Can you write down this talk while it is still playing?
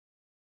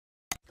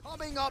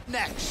Coming up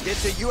next,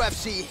 it's a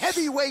UFC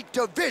heavyweight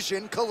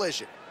division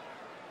collision.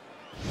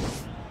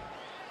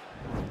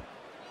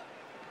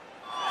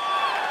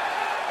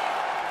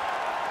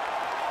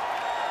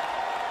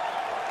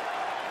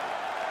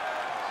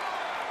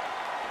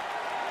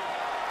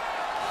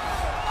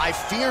 I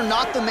fear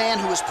not the man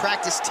who has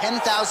practiced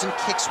 10,000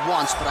 kicks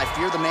once, but I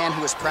fear the man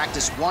who has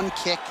practiced one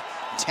kick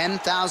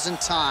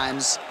 10,000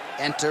 times.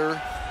 Enter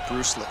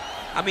Bruce Lee.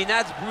 I mean,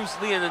 that's Bruce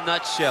Lee in a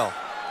nutshell.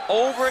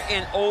 Over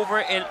and over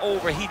and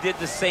over, he did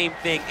the same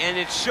thing, and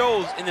it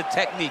shows in the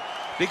technique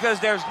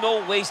because there's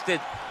no wasted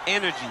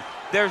energy.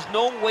 There's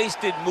no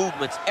wasted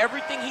movements.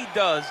 Everything he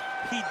does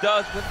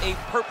with a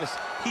purpose.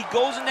 He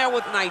goes in there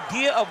with an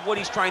idea of what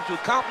he's trying to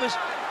accomplish,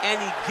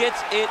 and he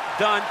gets it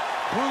done.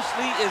 Bruce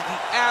Lee is the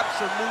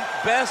absolute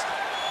best.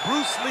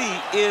 Bruce Lee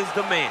is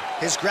the man.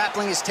 His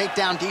grappling, his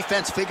takedown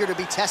defense figure to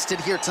be tested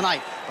here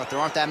tonight, but there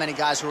aren't that many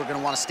guys who are going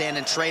to want to stand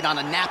and trade on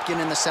a napkin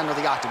in the center of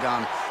the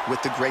octagon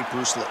with the great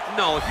Bruce Lee.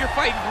 No, if you're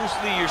fighting Bruce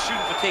Lee, you're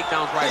shooting for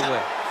takedowns right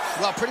away.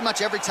 Well, pretty much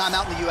every time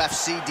out in the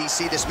UFC,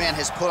 DC, this man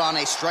has put on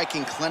a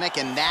striking clinic,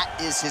 and that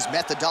is his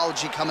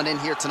methodology coming in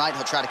here tonight.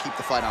 He'll try to keep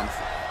the fight on the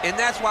floor. And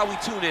that's why we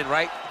tune in,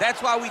 right?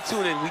 That's why we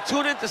tune in. We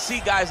tune in to see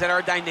guys that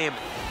are dynamic.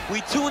 We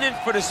tune in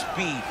for the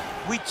speed.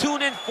 We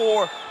tune in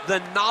for the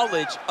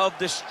knowledge of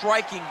the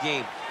striking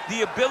game,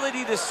 the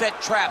ability to set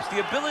traps,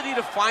 the ability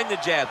to find the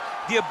jab,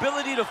 the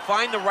ability to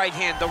find the right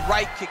hand, the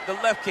right kick, the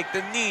left kick,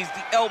 the knees,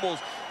 the elbows.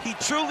 He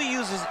truly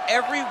uses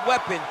every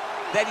weapon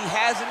that he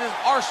has in his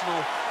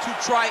arsenal to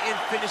try and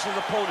finish his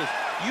opponents.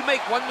 You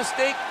make one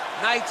mistake,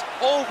 night's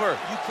over.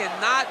 You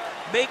cannot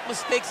make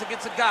mistakes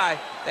against a guy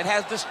that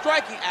has the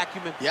striking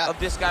acumen of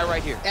this guy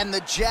right here. And the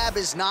jab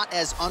is not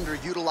as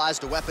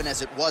underutilized a weapon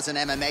as it was in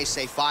MMA,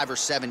 say 5 or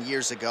 7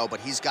 years ago, but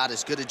he's got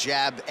as good a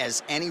jab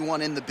as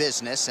anyone in the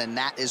business, and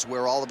that is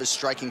where all of his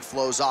striking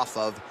flows off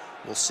of.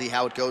 We'll see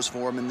how it goes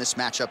for him in this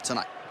matchup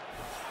tonight.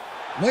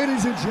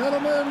 Ladies and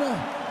gentlemen,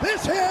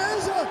 this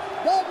is the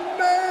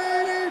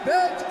main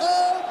event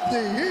of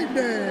the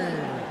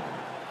evening.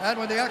 And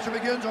when the action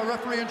begins, our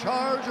referee in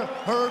charge,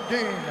 Herb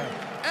Dean.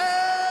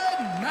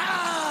 And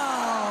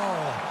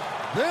now,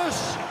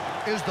 this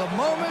is the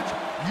moment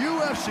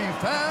UFC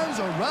fans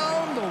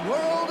around the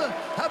world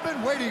have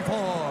been waiting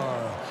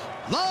for.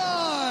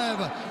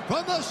 Live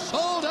from the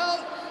sold-out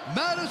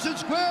Madison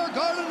Square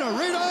Garden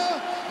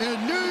Arena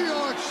in New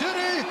York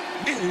City,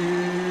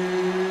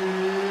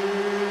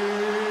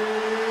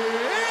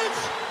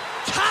 it's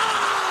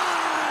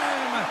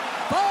time!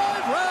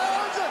 5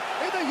 rounds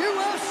in the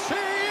UFC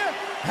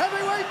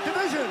heavyweight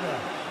division.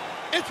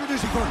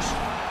 Introducing first,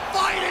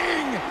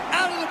 fighting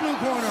out of the blue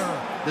corner.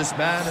 This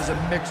man is a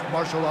mixed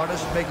martial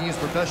artist making his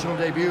professional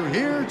debut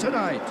here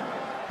tonight.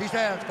 He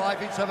stands 5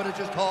 feet 7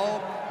 inches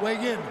tall,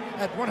 weighing in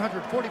at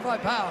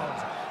 145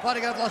 pounds.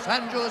 Fighting out of Los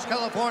Angeles,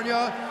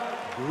 California,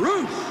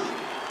 Bruce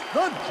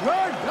the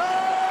Dragon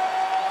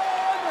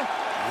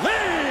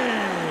Lee.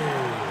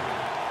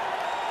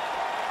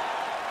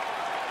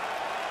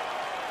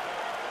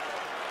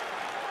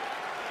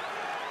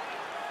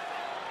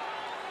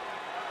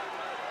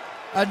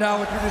 And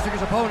now introducing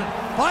his opponent,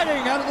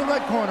 fighting out of the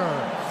red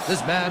corner.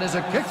 This man is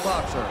a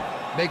kickboxer,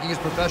 making his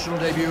professional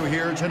debut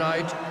here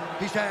tonight.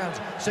 He stands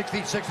 6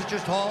 feet 6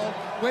 inches tall,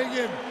 weighing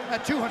in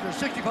at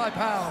 265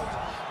 pounds.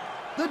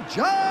 The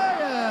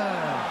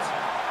Giant.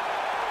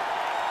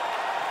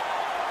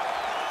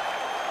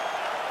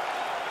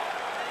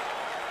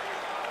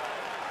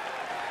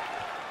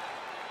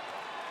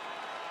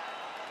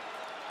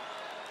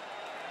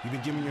 You've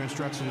been given your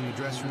instructions in the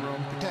dressing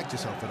room. Protect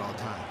yourself at all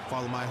times.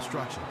 Follow my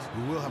instructions.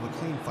 We will have a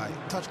clean fight.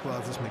 Touch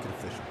gloves, let's make it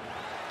official.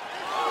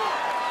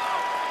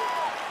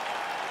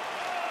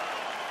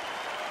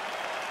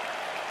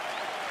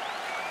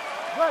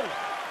 Ready.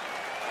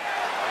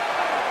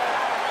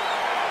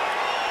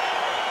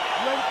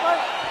 You ready to fight?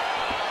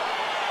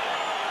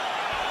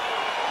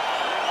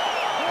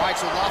 All right,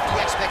 so lofty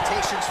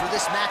expectations for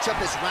this matchup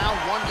as round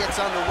 1 gets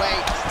underway.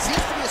 Seems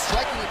to be a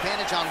striking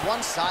advantage on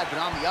one side, but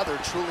on the other,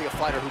 truly a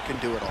fighter who can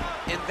do it all.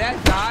 And that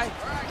guy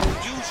will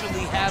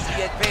usually have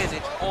the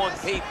advantage on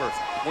paper.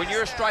 When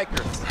you're a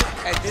striker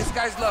at this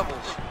guy's level,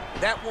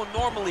 that will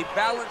normally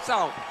balance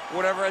out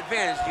whatever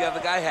advantage the other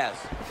guy has.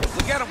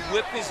 Look at him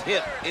whip his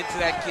hip into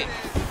that kick.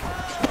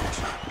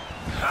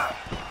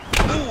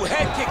 Ooh,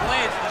 head kick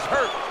lands, he's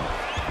hurt.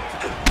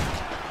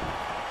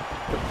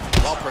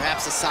 Well,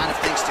 perhaps a sign of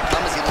things to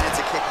come as he lands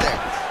a kick there.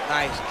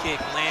 Nice kick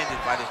landed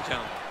by this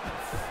gentleman.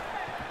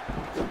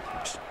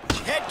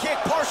 Head kick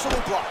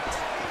partially blocked.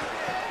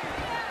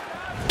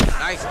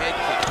 Nice head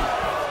kick.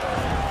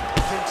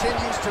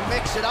 Continues to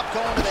mix it up,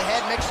 going to the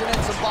head, mixing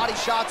in some body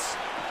shots.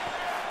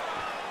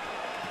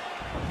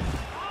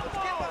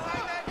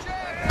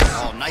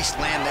 Oh, nice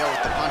land there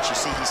with the punch. You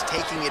see, he's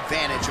taking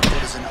advantage of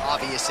what is an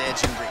obvious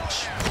edge and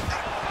reach.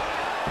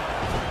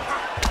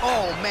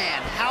 Oh,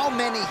 man, how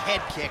many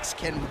head kicks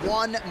can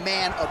one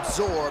man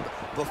absorb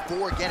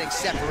before getting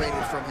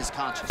separated from his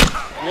consciousness?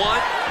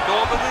 One,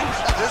 normally,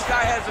 this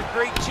guy has a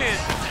great chin,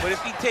 but if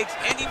he takes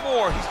any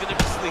more, he's going to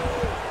be sleeping.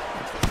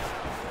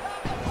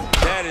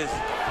 That is,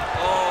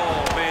 oh.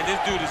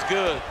 dude is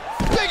good.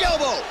 Big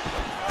elbow!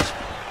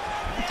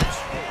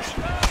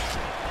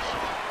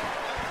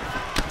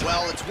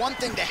 Well, it's one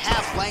thing to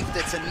have length,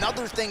 it's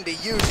another thing to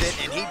use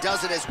it, and he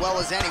does it as well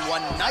as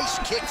anyone. Nice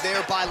kick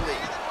there by Lee.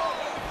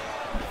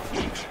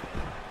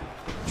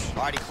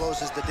 All right, he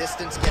closes the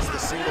distance, gets the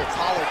single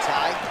collar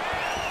tie.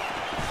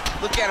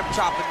 Look at him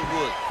chopping the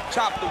wood.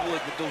 Chop the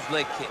wood with those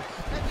leg kicks.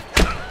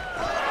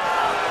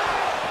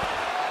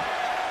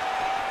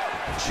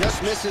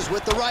 Just misses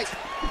with the right.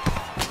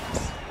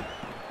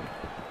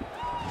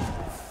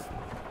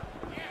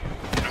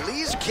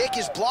 Lee's kick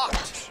is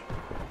blocked.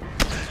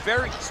 It's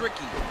very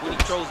tricky when he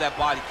throws that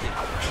body kick.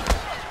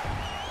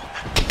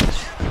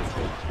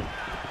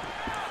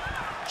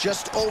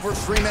 Just over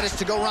 3 minutes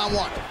to go, round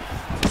one.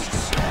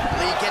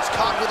 Lee gets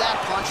caught with that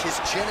punch. His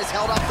chin is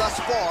held up thus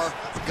far.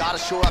 Got to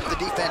shore up the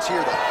defense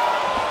here, though.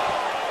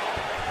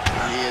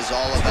 He is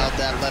all about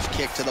that left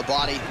kick to the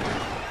body.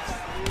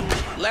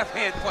 Left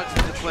hand punch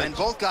in the clinch. And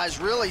both guys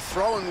really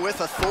throwing with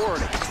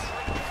authority.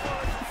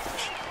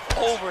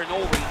 Over and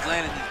over, he's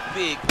landing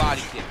these big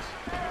body kicks.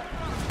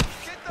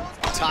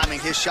 Timing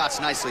his shots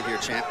nicely here,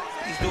 champ.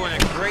 He's doing a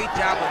great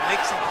job of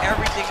mixing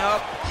everything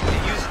up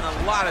and using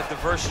a lot of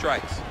diverse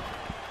strikes.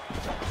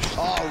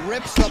 Oh,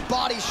 rips the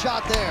body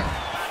shot there.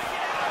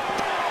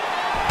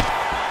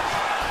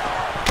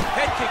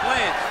 Head kick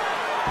lands.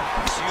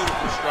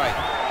 Beautiful strike.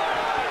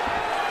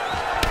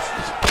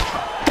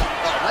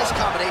 Oh, nice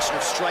combination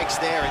of strikes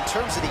there. In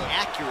terms of the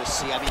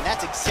accuracy, I mean,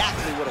 that's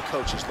exactly what a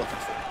coach is looking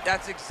for.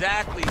 That's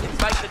exactly.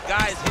 It's like the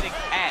guy is hitting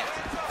pads.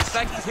 It's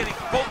like he's hitting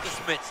focus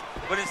mitts,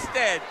 but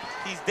instead,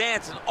 he's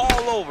dancing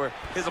all over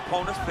his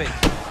opponent's face.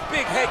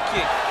 Big head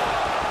kick.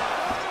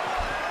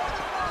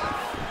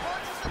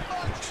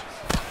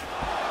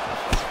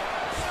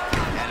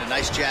 And a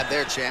nice jab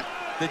there, champ.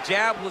 The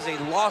jab was a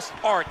lost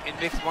art in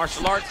mixed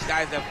martial arts.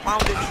 Guys have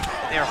found it,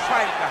 and they're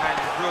fighting behind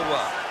it real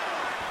well.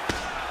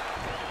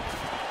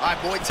 All right,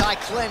 Muay Thai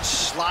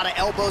clinch. A lot of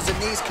elbows and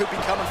knees could be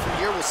coming from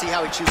here. We'll see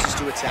how he chooses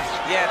to attack.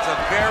 Yeah, it's a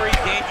very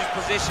dangerous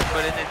position,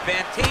 but an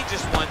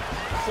advantageous one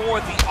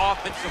for the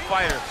offensive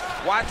fighter.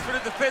 Watch for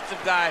the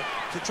defensive guy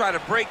to try to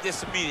break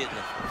this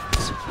immediately.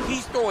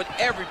 He's throwing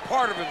every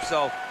part of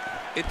himself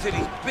into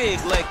these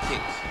big leg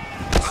kicks.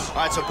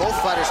 All right, so both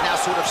fighters now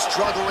sort of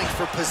struggling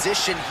for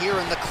position here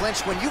in the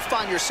clinch. When you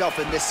find yourself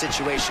in this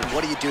situation,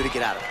 what do you do to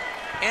get out of it?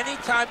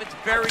 Anytime it's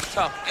very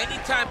tough,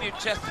 anytime you're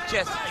chest to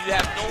chest, you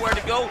have nowhere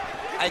to go,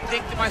 I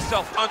think to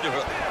myself,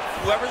 underhook.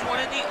 Whoever's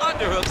winning the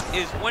underhook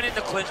is winning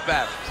the clinch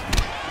battles.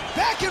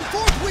 Back and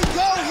forth we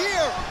go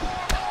here.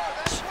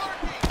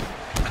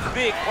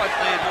 Big punch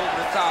land over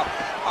the top.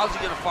 How's he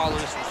gonna follow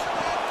this one?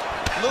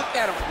 Look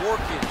at him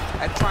working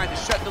at trying to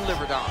shut the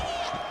liver down.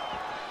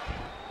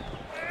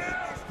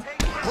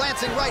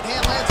 Glancing right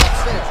hand lands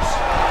upstairs.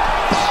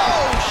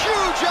 Oh,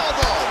 huge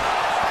elbow.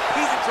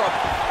 He's in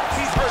trouble.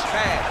 He's hurt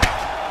bad.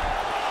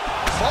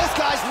 Both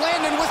guys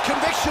landing with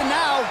conviction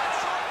now.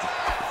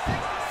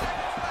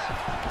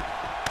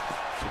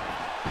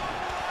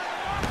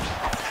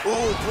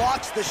 Ooh,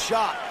 blocks the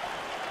shot.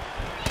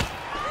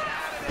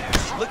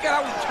 Look at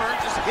how he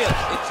turns his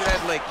hips into that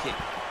leg kick.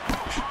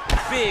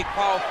 Big,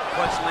 powerful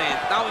punch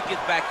lands. Now he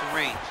gets back to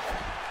range.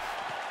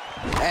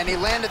 And he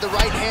landed the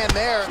right hand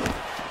there.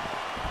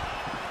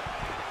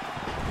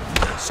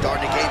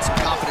 Starting to gain some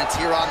confidence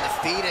here on the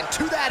feet, and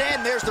to that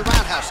end, there's the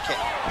roundhouse kick.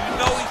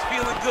 You know he's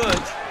feeling good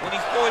when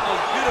he's throwing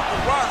those beautiful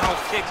roundhouse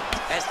kicks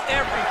at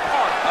every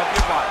part of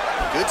your body.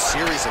 Good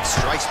series of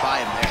strikes by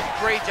him there.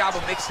 Great job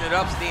of mixing it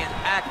up, staying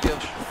active,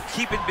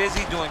 keeping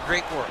busy, doing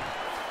great work.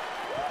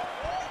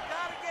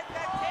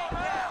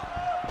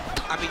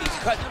 I mean, he's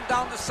cutting him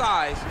down to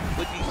size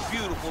with these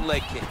beautiful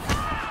leg kicks.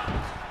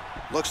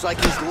 Looks like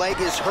his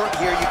leg is hurt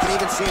here. You can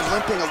even see him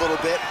limping a little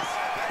bit.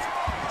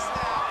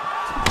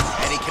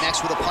 And he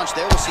connects with a punch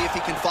there. We'll see if he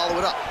can follow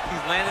it up.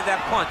 He's landed that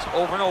punch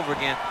over and over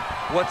again.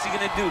 What's he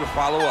gonna do to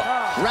follow up?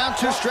 Round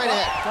two straight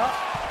ahead. All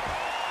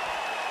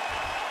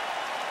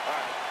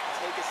right,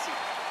 take a seat.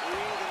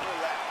 Breathe and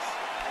relax.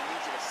 I need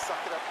you to suck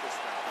it up this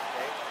time,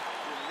 okay?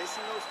 You're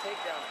missing those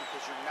takedowns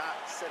because you're not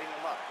setting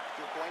them up.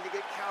 You're going to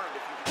get countered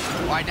if you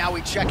do. All right, now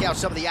we check out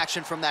some of the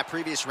action from that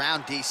previous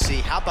round,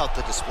 DC. How about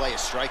the display of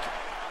striking?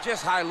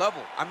 Just high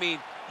level. I mean,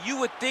 you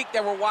would think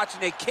that we're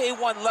watching a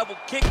K1 level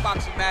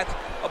kickboxing match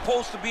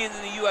opposed to being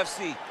in the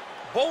UFC.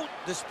 Both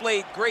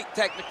displayed great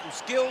technical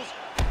skills,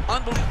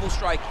 unbelievable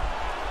striking.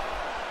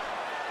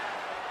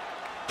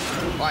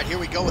 All right, here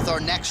we go with our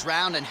next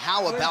round, and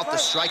how about the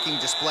striking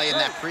display in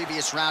that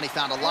previous round? He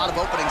found a lot of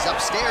openings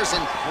upstairs,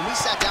 and when we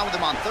sat down with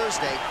him on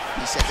Thursday,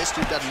 he said this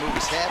dude doesn't move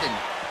his head, and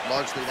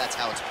largely that's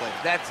how it's played.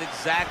 That's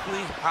exactly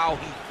how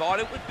he thought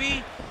it would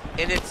be,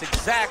 and it's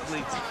exactly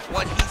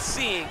what he's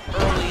seeing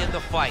early in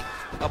the fight.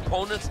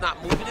 Opponent's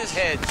not moving his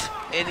head,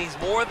 and he's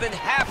more than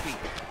happy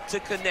to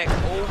connect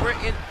over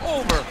and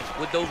over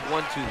with those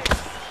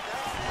 1-2s.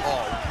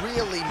 Oh,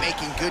 really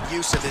making good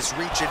use of his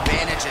reach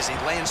advantage as he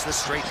lands the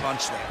straight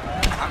punch there.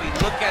 I mean,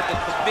 look at the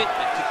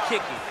commitment to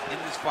kicking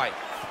in this fight.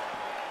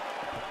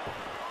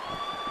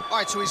 All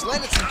right, so he's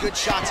landed some good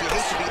shots. He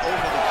hates to be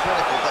overly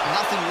critical, but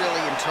nothing nothing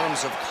really in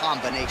terms of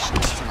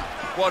combinations tonight.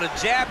 Well, the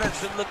jab has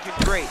been looking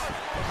great.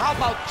 How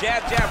about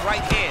jab, jab,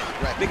 right hand?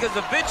 Right. Because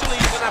eventually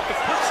you're going to have to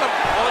put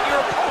something on your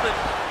opponent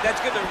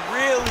that's going to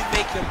really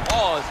make him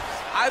pause.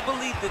 I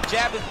believe the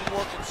jab has been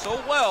working so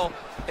well,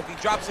 if he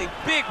drops a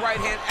big right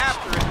hand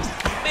after it,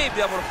 he may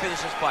be able to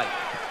finish his fight.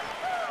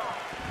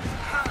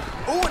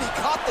 Ooh, and he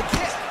caught the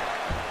kick.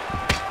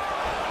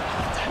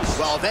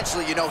 Well,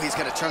 eventually you know he's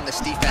going to turn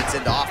this defense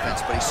into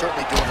offense, but he's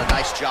certainly doing a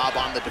nice job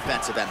on the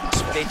defensive end thus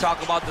far. They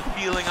talk about the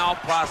feeling out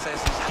process.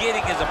 He's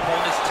getting his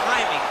opponent's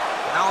timing.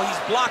 Now he's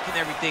blocking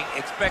everything.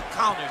 Expect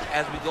counters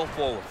as we go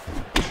forward.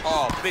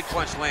 Oh, big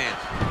punch lands.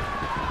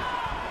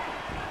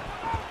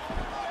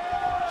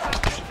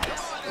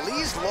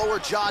 Lee's lower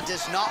jaw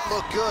does not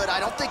look good. I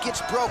don't think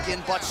it's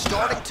broken, but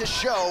starting to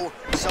show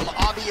some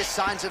obvious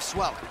signs of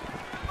swelling.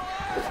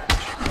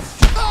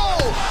 Oh!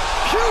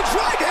 Huge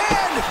right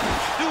hand!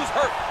 Dude's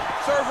hurt.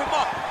 Serve him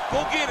up.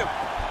 Go get him.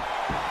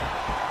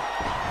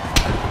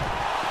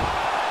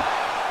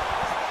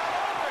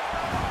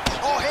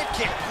 Oh, head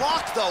kick.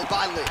 Blocked, though,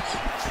 by Lee.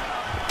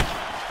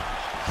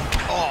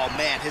 Oh,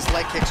 man, his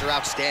leg kicks are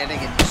outstanding,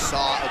 and you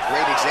saw a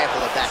great example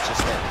of that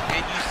just then.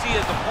 And you see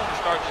his opponent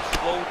start to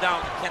slow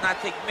down. He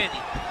cannot take many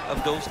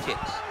of those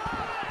kicks.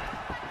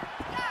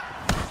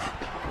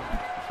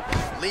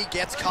 Lee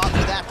gets caught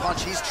with that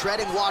punch. He's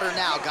treading water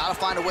now. Got to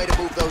find a way to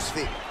move those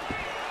feet.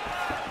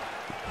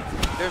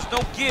 There's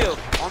no give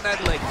on that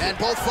leg. And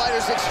both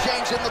fighters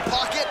exchange in the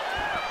pocket.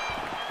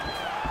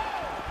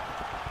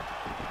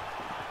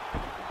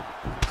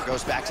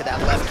 Goes back to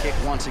that left kick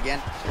once again.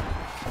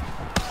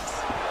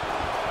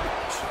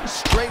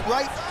 Straight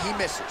right, he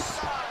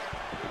misses.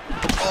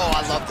 Oh,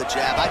 I love the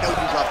jab. I know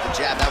you love the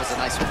jab. That was a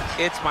nice one.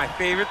 It's my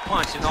favorite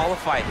punch in all the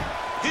fighting.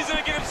 He's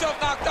gonna get himself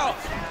knocked out.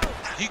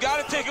 You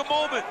gotta take a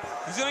moment.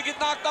 He's gonna get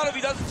knocked out if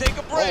he doesn't take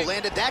a break. Oh,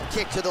 landed that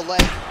kick to the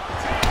leg.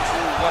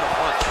 Ooh, what a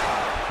punch.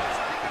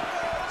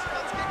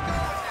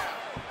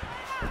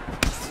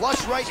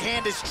 Flush right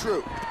hand is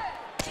true.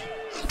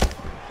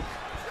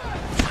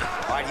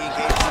 All right, he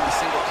engages in the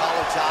single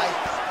collar tie.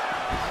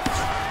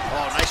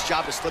 Oh, nice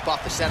job to slip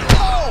off the center.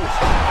 Oh!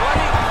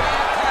 Running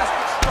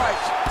fantastic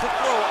strikes to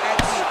throw at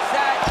the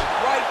exact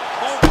right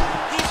moment.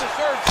 He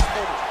deserves this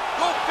moment.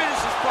 Go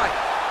finish his fight.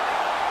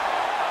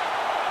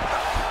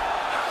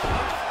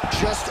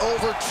 Just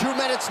over 2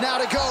 minutes now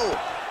to go.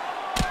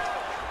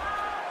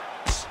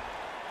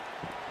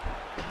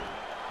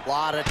 A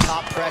lot of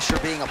top pressure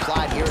being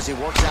applied here as he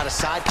works out of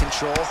side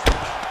control.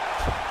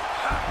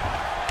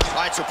 All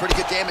right, so pretty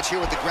good damage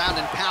here with the ground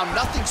and pound.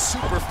 Nothing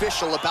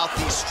superficial about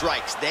these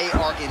strikes. They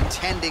are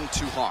intending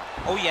to harm.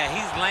 Oh yeah,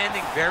 he's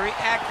landing very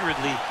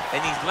accurately,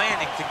 and he's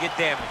landing to get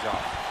damage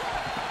off.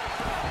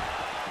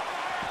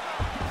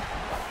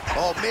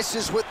 Oh,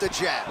 misses with the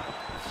jab.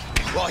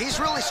 Well, he's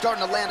really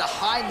starting to land a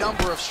high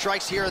number of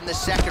strikes here in this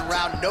second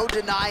round. No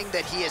denying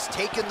that he has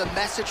taken the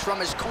message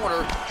from his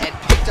corner and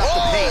picked up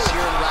the pace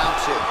here in round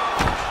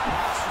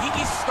 2. He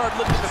needs to start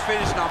looking to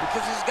finish now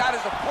because he's got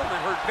his opponent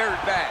hurt very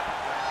bad.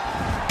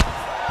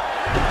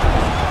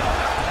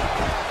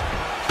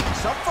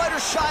 Some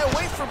fighters shy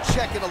away from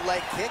checking a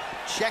leg kick.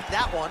 Check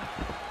that one.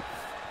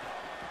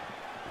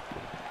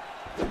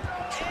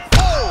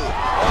 Oh!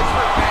 Oh, he's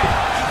hurt bad.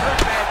 He's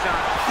hurt bad, John.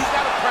 He's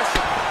got to press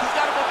him. He's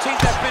got to go chase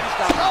that finish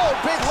down. Oh,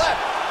 big left.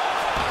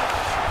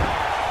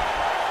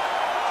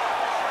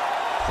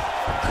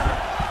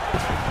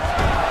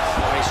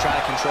 Oh, he's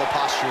trying to control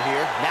posture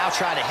here. Now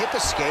trying to hip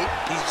escape.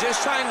 He's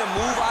just trying to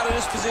move out of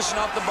this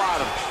position off the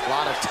bottom. A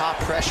lot of top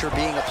pressure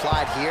being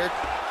applied here.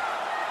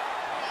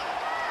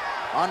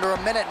 Under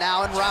a minute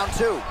now in round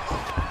 2. All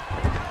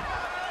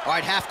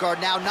right, half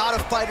guard now. Not a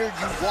fighter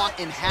you want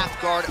in half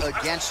guard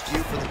against you.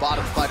 For the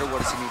bottom fighter,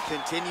 what does he mean?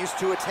 Continues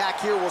to attack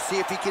here. We'll see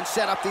if he can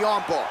set up the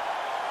armbar.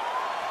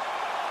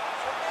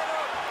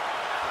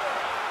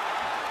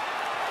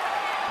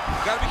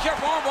 Gotta be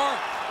careful, armbar.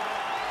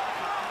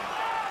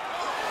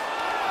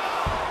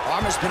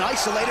 Arm has been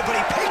isolated, but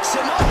he picks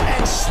him up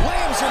and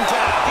slams him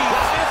down. He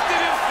lifted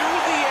him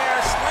through the air,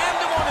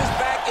 slammed him on his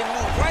back, and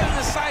moved right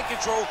into side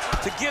control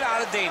to get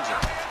out of danger.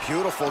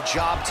 Beautiful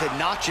job to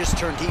not just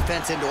turn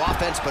defense into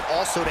offense, but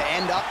also to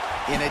end up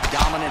in a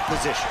dominant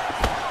position.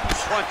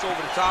 Punch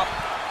over the top.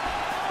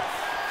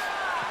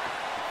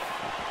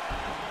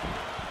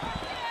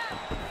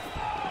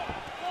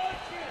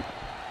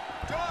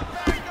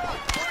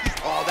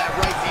 Oh, that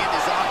right hand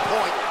is on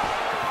point.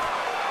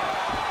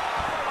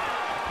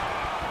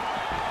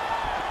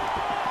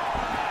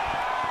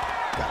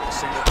 Got the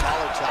single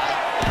collar tie.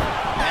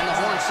 And the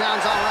horn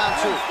sounds on round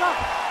 2.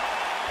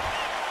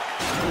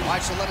 All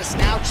right, so let us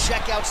now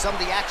check out some of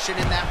the action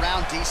in that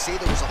round, DC.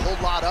 There was a whole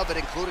lot of it,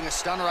 including a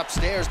stunner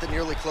upstairs that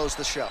nearly closed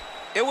the show.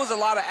 It was a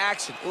lot of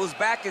action. It was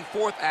back and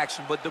forth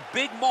action, but the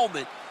big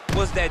moment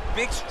was that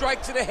big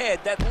strike to the head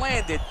that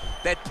landed,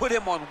 that put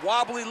him on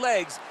wobbly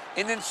legs,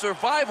 and in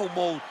survival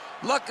mode,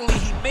 luckily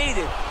he made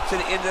it to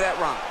the end of that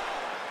round.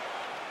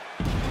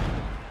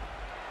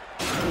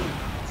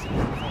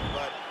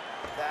 But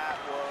that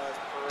was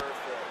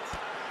perfect.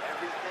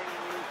 Everything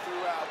you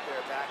threw out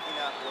there, backing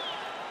up.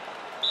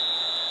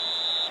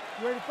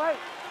 You ready to fight?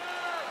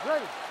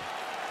 Ready.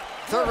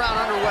 Third round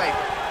underway.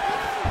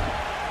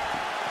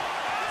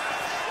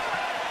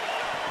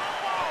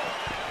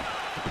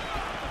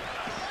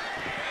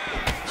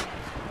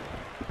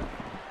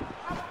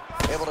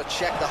 Able to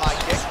check the high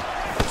kick.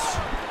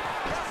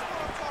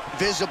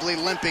 Visibly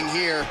limping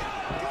here.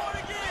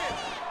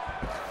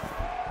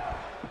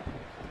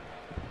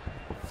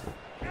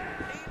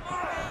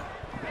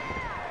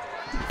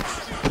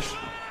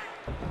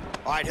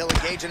 All right, he'll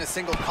engage in a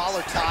single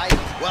collar tie.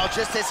 Well,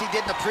 just as he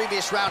did in the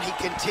previous round, he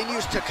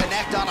continues to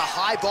connect on a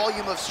high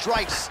volume of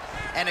strikes.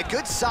 And a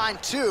good sign,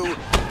 too,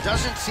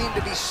 doesn't seem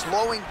to be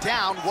slowing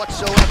down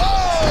whatsoever.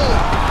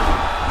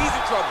 Oh! He's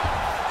in trouble.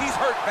 He's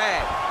hurt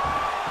bad.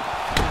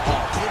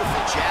 Oh,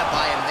 beautiful jab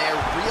by him there,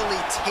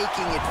 really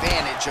taking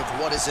advantage of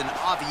what is an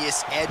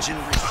obvious edge and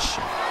reach.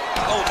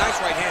 Oh,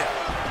 nice right hand.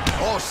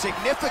 Oh,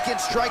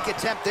 significant strike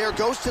attempt there.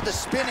 Goes to the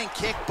spinning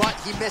kick, but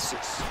he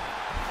misses.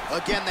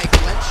 Again, they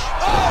clinch.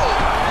 Oh!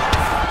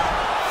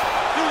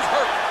 Dude's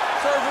hurt.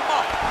 Serve him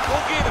up. Go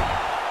get him.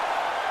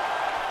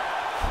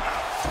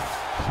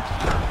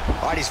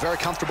 All right, he's very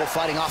comfortable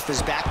fighting off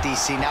his back,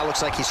 DC. Now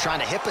looks like he's trying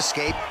to hip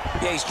escape.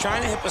 Yeah, he's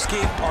trying to hip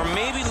escape or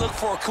maybe look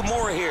for a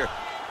Kimura here.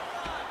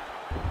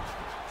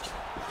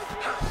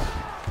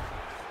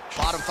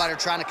 Bottom fighter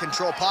trying to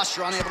control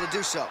posture, unable to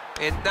do so.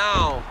 And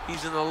now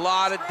he's in a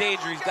lot of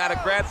danger. He's got to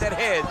grab that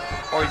head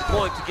or he's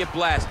going to get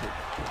blasted.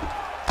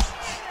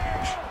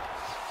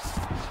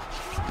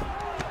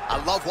 I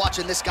love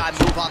watching this guy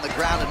move on the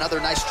ground. Another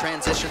nice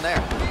transition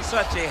there.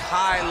 Such a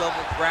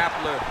high-level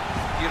grappler.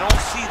 You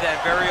don't see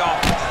that very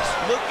often.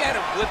 Look at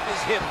him whip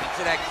his hip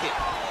into that kick.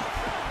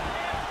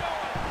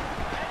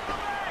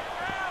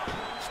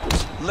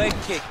 Leg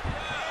kick.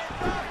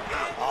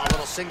 Oh, a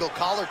little single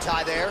collar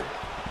tie there.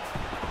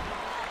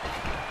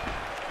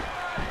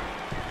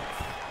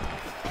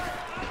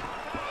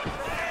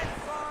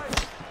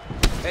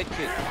 Head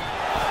kick.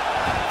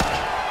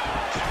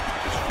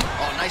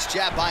 Nice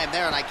jab by him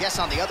there, and I guess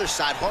on the other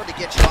side, hard to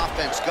get your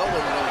offense going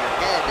when your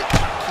head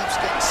keeps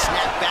getting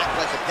snapped back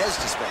like a Pez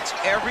dispenser.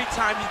 Every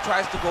time he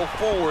tries to go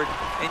forward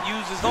and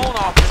use his own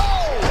offense.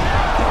 Oh!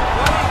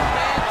 What a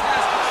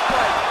fantastic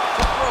strike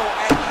to throw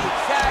at the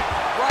exact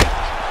right.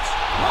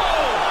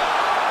 Oh!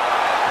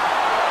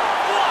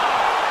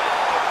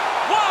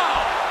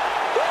 Wow!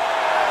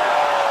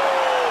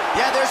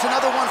 Yeah, there's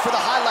another one for the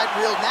highlight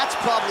reel, and that's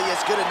probably as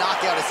good a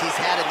knockout as he's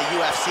had in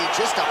the UFC.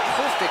 Just a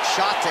perfect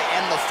shot to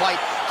end the fight.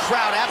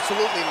 Crowd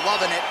absolutely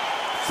loving it.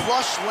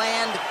 Flush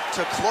land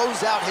to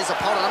close out his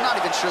opponent. I'm not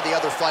even sure the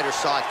other fighter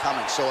saw it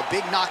coming. So a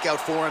big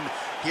knockout for him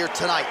here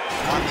tonight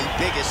on the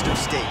biggest of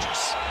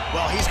stages.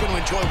 Well, he's going to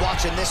enjoy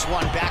watching this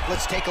one back.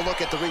 Let's take a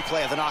look at the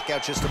replay of the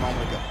knockout just a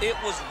moment ago. It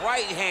was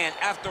right hand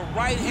after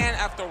right hand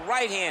after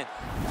right hand.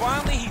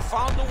 Finally, he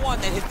found the one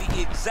that hit the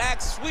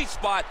exact sweet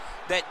spot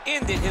that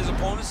ended his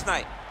opponent's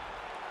night.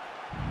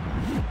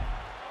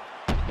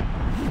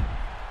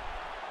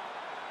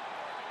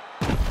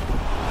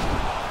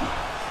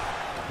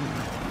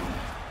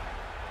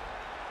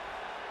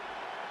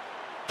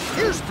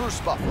 Here's Bruce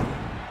Buffer.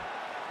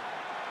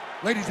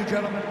 Ladies and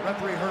gentlemen,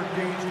 referee Herb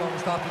Dean's going to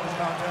stop to this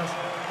contest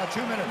at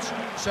 2 minutes,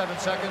 7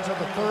 seconds of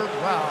the third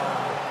round.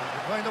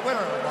 Declaring the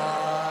winner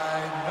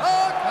by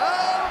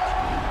knockout,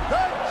 the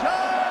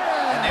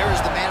Giant! And there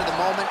is the man of the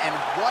moment, and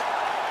what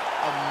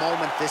a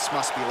moment this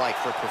must be like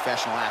for a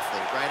professional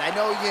athlete, right? I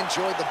know you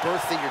enjoyed the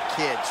birth of your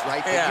kids,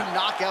 right? But you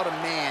knock out a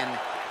man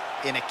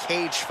in a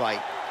cage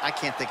fight, I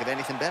can't think of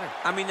anything better.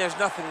 I mean, there's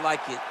nothing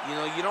like it. You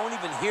know, you don't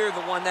even hear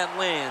the one that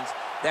lands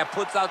that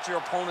puts out your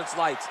opponent's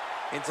lights.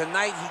 And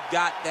tonight, he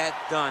got that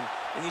done.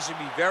 And he should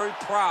be very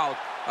proud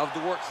of the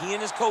work he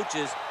and his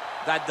coaches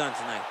got done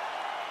tonight.